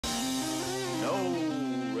No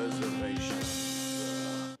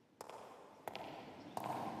reservations.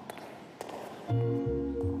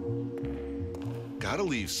 Gotta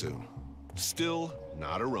leave soon. Still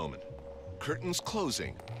not a Roman. Curtains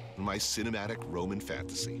closing on my cinematic Roman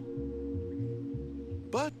fantasy.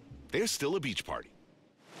 But there's still a beach party.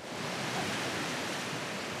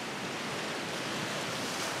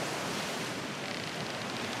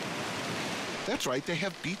 That's right, they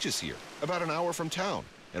have beaches here, about an hour from town.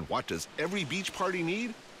 And what does every beach party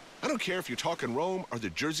need? I don't care if you're talking Rome or the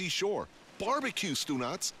Jersey Shore. Barbecue, stu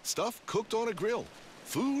nuts, stuff cooked on a grill.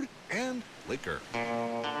 Food and liquor.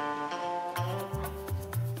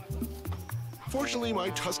 Fortunately, my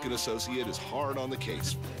Tuscan associate is hard on the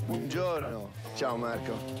case. Buongiorno. Ciao,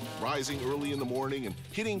 Marco. Rising early in the morning and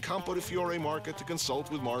hitting Campo de Fiore Market to consult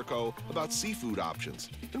with Marco about seafood options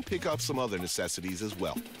and pick up some other necessities as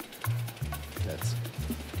well. Grazie.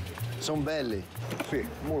 Sono belli. Sì,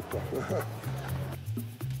 molto.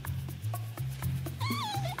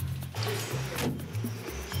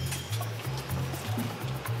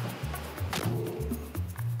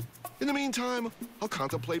 In the meantime, I'll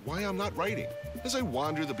contemplate why I'm not writing as I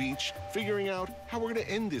wander the beach, figuring out how we're going to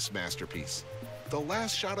end this masterpiece. The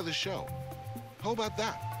last shot of the show. How about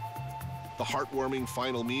that? The heartwarming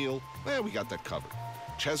final meal, we got that covered.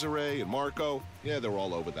 Cesare and Marco, yeah, they're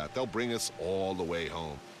all over that. They'll bring us all the way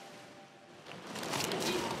home.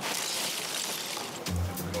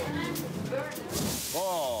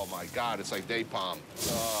 Oh, my God, it's like napalm.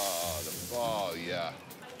 Oh, yeah.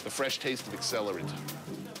 The fresh taste of accelerant.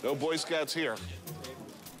 No Boy Scouts here.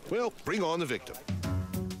 Well, bring on the victim.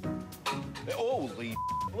 Holy,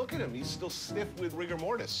 look at him. He's still stiff with rigor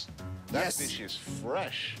mortis. That Yes. fish is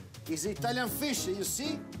fresh. It's Italian fish, you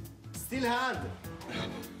see? Still hard.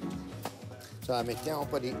 So, mettiamo un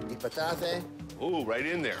po' di patate. Ooh, right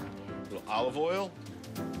in there. A little olive oil.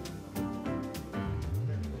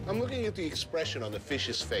 I'm looking at the expression on the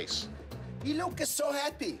fish's face. He looks so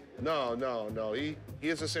happy. No. He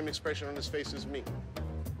has the same expression on his face as me.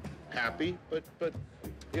 Happy, but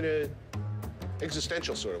in a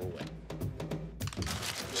existential sort of a way.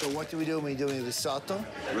 So what do we do? We're doing risotto.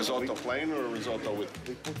 Risotto plain or risotto with?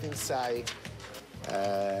 We put inside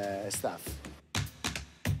stuff.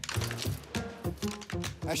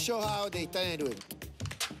 I show how the Italian do it.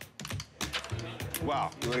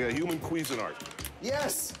 Wow, like a human Cuisinart.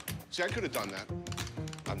 Yes. See, I could have done that.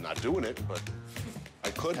 I'm not doing it, but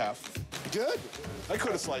I could have. Good. I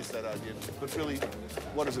could have sliced that onion, but really,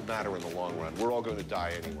 what does it matter in the long run? We're all going to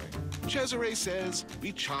die anyway. Cesare says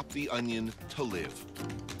we chop the onion to live.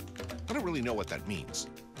 I don't really know what that means,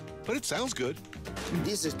 but it sounds good.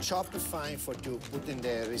 This is chopped fine for to put in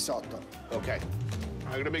the risotto. Okay.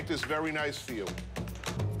 I'm going to make this very nice for you.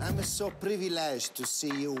 I'm so privileged to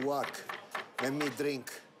see you work and me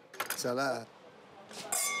drink. So the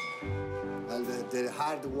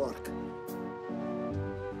hard work.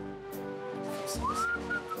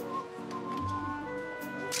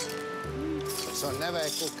 So never I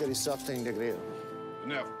cook a risotto in the grill.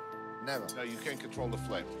 Never. Never. No, you can't control the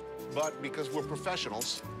flame. But because we're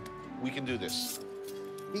professionals, we can do this.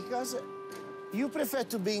 Because you prefer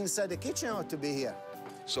to be inside the kitchen or to be here?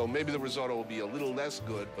 So maybe the risotto will be a little less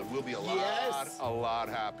good, but we'll be a lot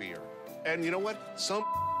happier. And you know what? Some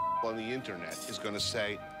on the internet is going to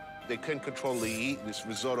say they can control the heat. This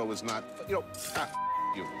risotto is not, you.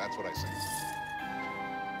 That's what I say.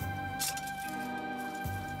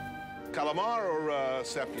 Calamar or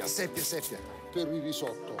sepia? Sepia. Per il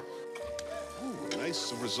risotto. Ooh,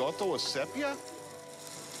 nice risotto with sepia.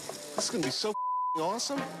 This is going to be so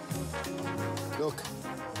awesome. Look,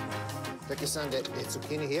 take some the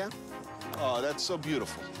zucchini here. Oh, that's so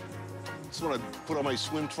beautiful. Just want to put on my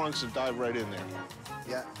swim trunks and dive right in there.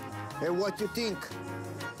 Yeah. And what do you think?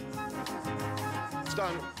 It's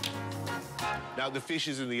done. Now the fish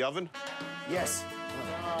is in the oven? Yes.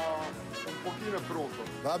 Un pochino è pronto.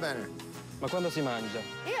 Va bene. Ma quando si mangia?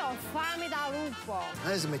 Io ho fame da lupo.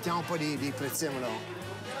 Adesso mettiamo un po' di prezzemolo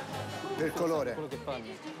per colore. Quello che fanno.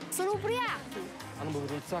 Sono ubriachi. Hanno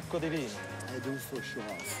bevuto un sacco di vino. I do for show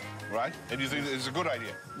off. Right? And you think it's a good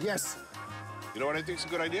idea? Yes. You know what I think is a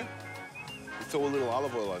good idea? You throw a little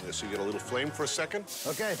olive oil on this so you get a little flame for a second.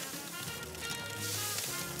 Okay.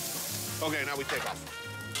 Okay, now we take off.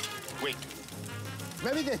 Wait.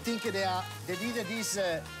 Maybe they think they did this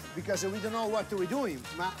because we don't know what we're doing.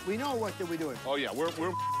 But we know what we're doing. Oh, yeah, we're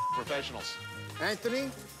professionals. Anthony,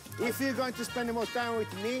 if you're going to spend more time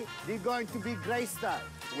with me, you're going to be great star.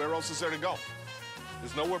 Where else is there to go?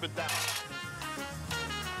 There's nowhere but down.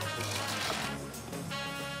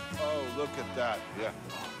 Oh, look at that, yeah.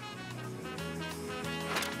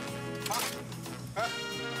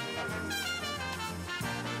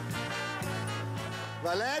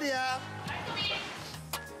 Valeria!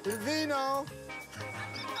 Il vino!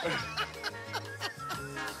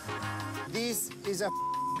 This is a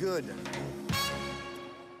good.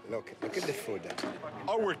 Look at the food.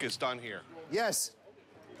 Our work is done here. Yes.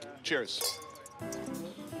 Cheers.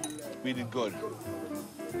 We did good.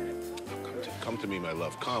 Come to me, my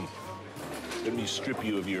love. Come. Let me strip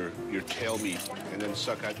you of your tail meat and then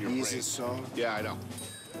suck out your brain. Easy, so. Yeah, I know.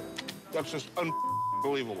 That's just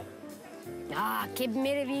unbelievable. Ah, che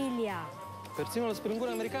meraviglia! Persino lo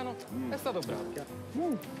springone americano è stato bravo.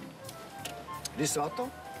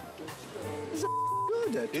 Risotto? It's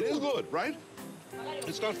good. It is good, right?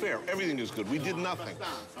 It's not fair. Everything is good. We did nothing.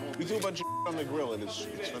 We threw a bunch of on the grill, and it's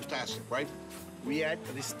fantastic, right? We had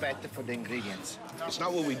respect for the ingredients. It's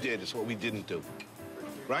not what we did, it's what we didn't do.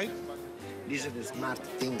 Right? These are the smart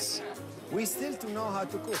things. We still to know how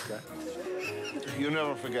to cook, huh? You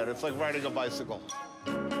never forget. It's like riding a bicycle.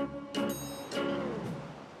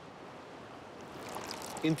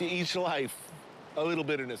 Into each life, a little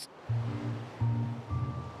bitterness.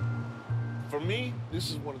 For me,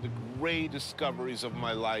 this is one of the great discoveries of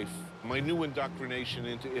my life, my new indoctrination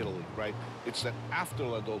into Italy, right? It's that after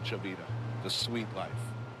la dolce vita, the sweet life,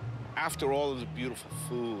 after all of the beautiful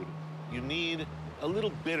food, you need a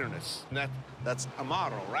little bitterness. And that's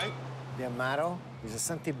amaro, right? The amaro is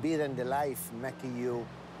something bitter in the life, making you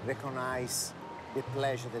recognize the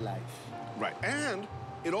pleasure of the life. Right. And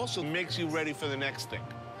it also makes you ready for the next thing,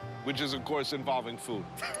 which is, of course, involving food.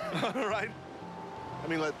 Right? I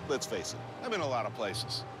mean, let's face it. I've been a lot of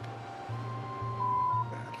places.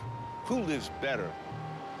 Who lives better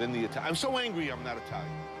than the Italian? I'm so angry I'm not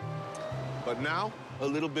Italian. But now, a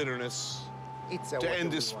little bitterness It's to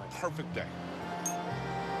end this perfect day.